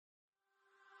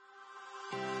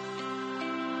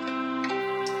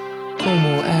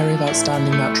Cornwall Area of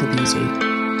Outstanding Natural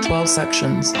Beauty. 12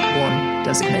 sections, 1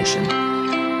 designation.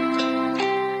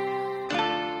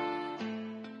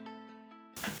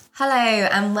 Hello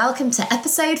and welcome to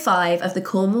episode 5 of the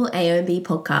Cornwall AONB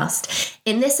podcast.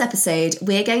 In this episode,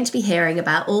 we're going to be hearing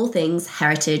about all things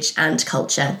heritage and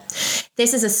culture.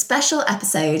 This is a special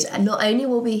episode, and not only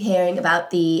will we be hearing about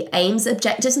the aims,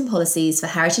 objectives and policies for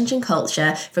heritage and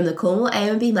culture from the Cornwall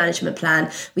AONB management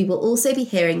plan, we will also be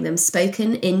hearing them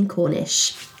spoken in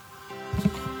Cornish.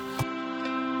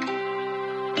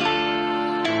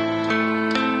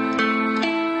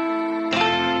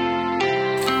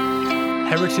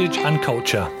 Heritage and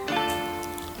culture.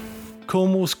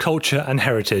 Cornwall's culture and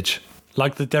heritage,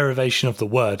 like the derivation of the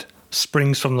word,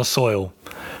 springs from the soil,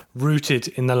 rooted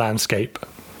in the landscape,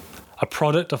 a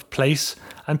product of place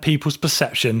and people's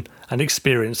perception and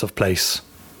experience of place.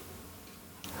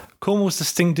 Cornwall's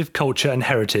distinctive culture and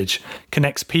heritage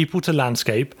connects people to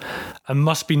landscape and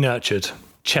must be nurtured,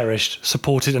 cherished,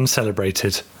 supported and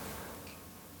celebrated.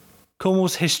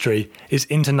 Cornwall's history is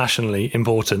internationally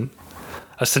important.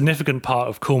 A significant part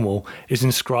of Cornwall is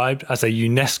inscribed as a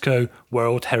UNESCO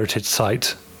World Heritage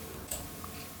Site.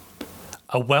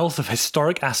 A wealth of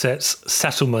historic assets,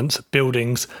 settlements,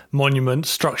 buildings, monuments,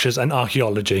 structures and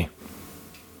archaeology.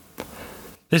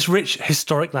 This rich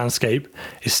historic landscape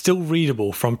is still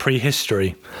readable from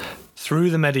prehistory, through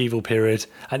the medieval period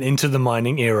and into the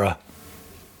mining era.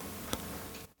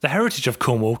 The heritage of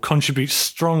Cornwall contributes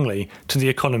strongly to the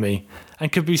economy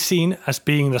and can be seen as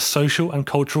being the social and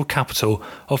cultural capital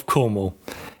of Cornwall,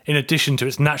 in addition to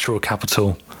its natural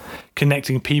capital,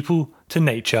 connecting people to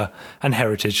nature and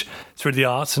heritage through the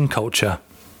arts and culture.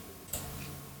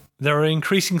 There are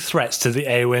increasing threats to the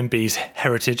AONB's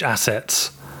heritage assets,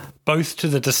 both to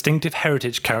the distinctive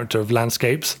heritage character of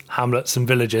landscapes, hamlets and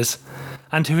villages,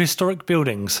 and to historic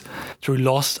buildings through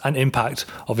loss and impact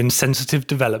of insensitive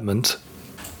development.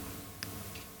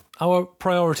 Our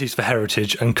priorities for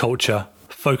heritage and culture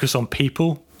focus on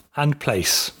people and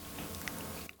place.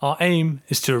 Our aim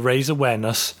is to raise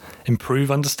awareness, improve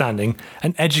understanding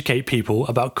and educate people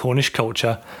about Cornish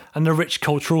culture and the rich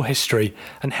cultural history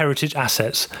and heritage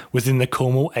assets within the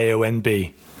Cornwall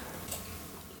AONB.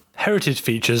 Heritage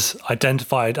features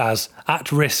identified as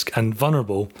at risk and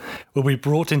vulnerable will be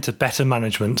brought into better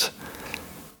management.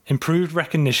 Improved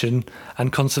recognition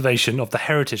and conservation of the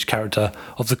heritage character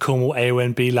of the Cornwall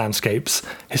AONB landscapes,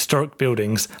 historic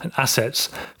buildings and assets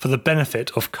for the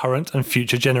benefit of current and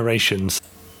future generations,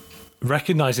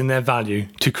 recognising their value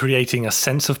to creating a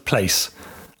sense of place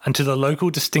and to the local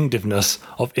distinctiveness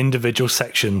of individual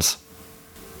sections.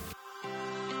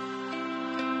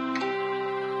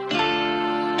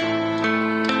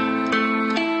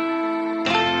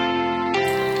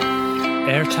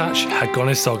 Airtach ha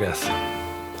Gonisogeth.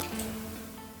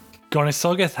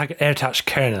 Gonisogeth hag airtach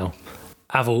Kernel,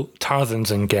 avil Tarthans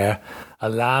and Ger, a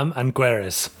lamb and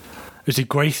Gweres, uti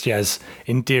Gweithias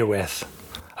in Deerweth,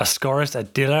 a Scorus a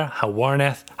Diller ha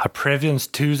Warneth ha Previans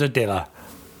twos a Diller.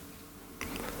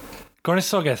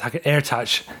 Gonisogeth hag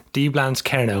airtach Deeblands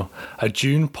Kernel, a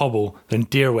June Pobble than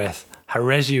Deerweth, ha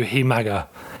Resu he Maga,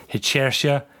 he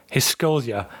Chersia, he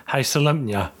Scolia, ha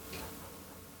Solumpnia.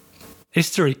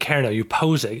 Isteri Kernel you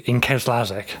Posig in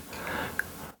Keslazek.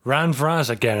 Ran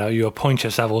Vraza Gerno you appoint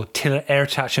yourself till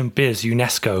Airtach and Biz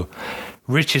UNESCO,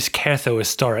 richest Kertho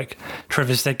historic,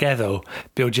 Trevis de Geddo,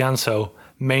 Biljanso,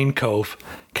 Main Cove,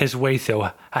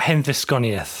 Keswaitho, a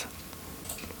Henthysconieth.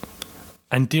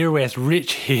 And Deerweth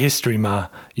rich he history ma,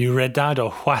 you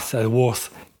redado Hwath a Worth,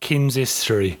 Kim's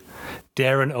history,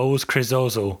 Darren O's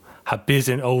Crisozo, ha Biz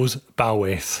in O's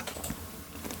Bawwaith.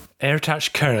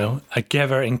 Airtach Colonel, a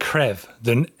gever in Crev,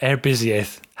 than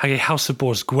Airbizieth, hag e house of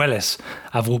bors Gwelis,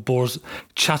 avil bors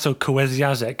Chato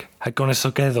Coesiazek, hag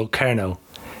Gonisogeddo Colonel,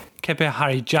 Kepe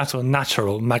Harry Jato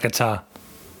Natural Magata.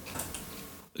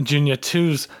 Junior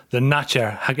twos the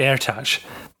Natcher hag Airtach,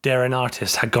 Darren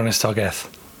Artist hag Gonisogeth.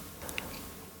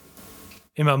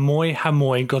 Ima Moi ha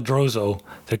Moi Godrozo,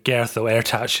 the Gertho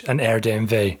Airtach and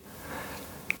Airdmv.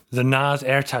 The Nas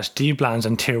Airtach Deeblands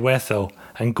and Tirwetho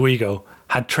and Guigo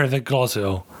had Treve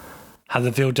Glosio, had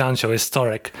the Vildancho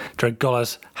historic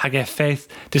Dragolas hag faith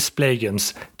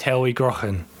displagians Tewi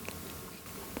Grochen.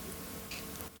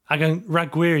 Agan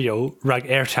Ragwirio rag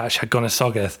Airtach hag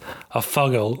Gonisogeth, a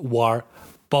Fogel war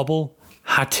Bobble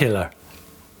Hatiller.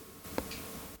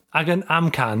 Agan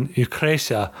Amcan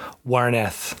Ucresia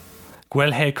Warneth.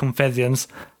 Gwelhe Confedians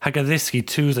Hagadhiski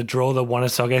to the draw the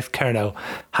Wanasogeth Kerno,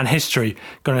 Han history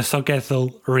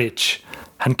Gonisogethel rich,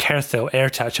 Han Kertho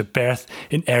Airtach a birth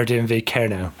in Erdinv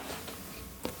Kerno.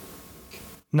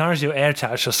 Narzio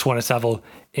Airtach a Swanasavel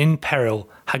in peril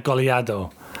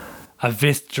Hagoliado, a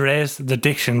vith dres the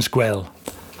dictions gwel.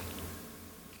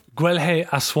 Gwel he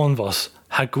aswanvos,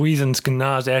 ha guizans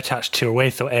gnaz ertach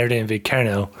tirwetho erdin vi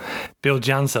kerno, bil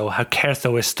janso ha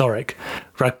kertho historic,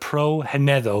 rag pro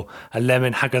henedo a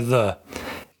lemon hagathe,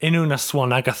 inuna swan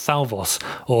agathalvos,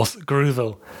 os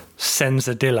grutho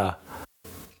senzadilla,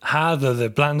 ha the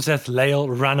blanzeth leil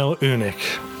rano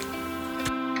unic.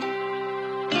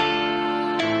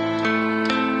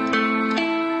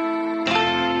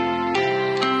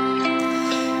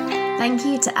 Thank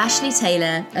you to Ashley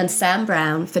Taylor and Sam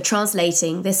Brown for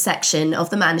translating this section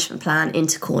of the management plan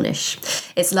into Cornish.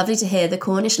 It's lovely to hear the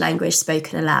Cornish language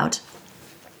spoken aloud.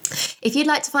 If you'd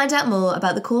like to find out more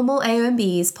about the Cornwall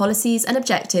AONB's policies and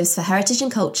objectives for heritage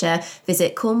and culture,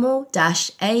 visit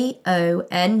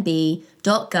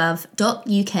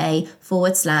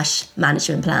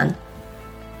cornwall-aonb.gov.uk/management plan.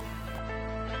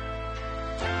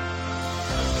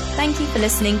 Thank you for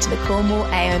listening to the Cornwall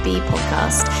AONB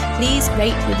podcast. Please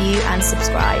rate, review and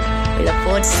subscribe. We look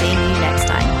forward to seeing you next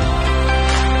time.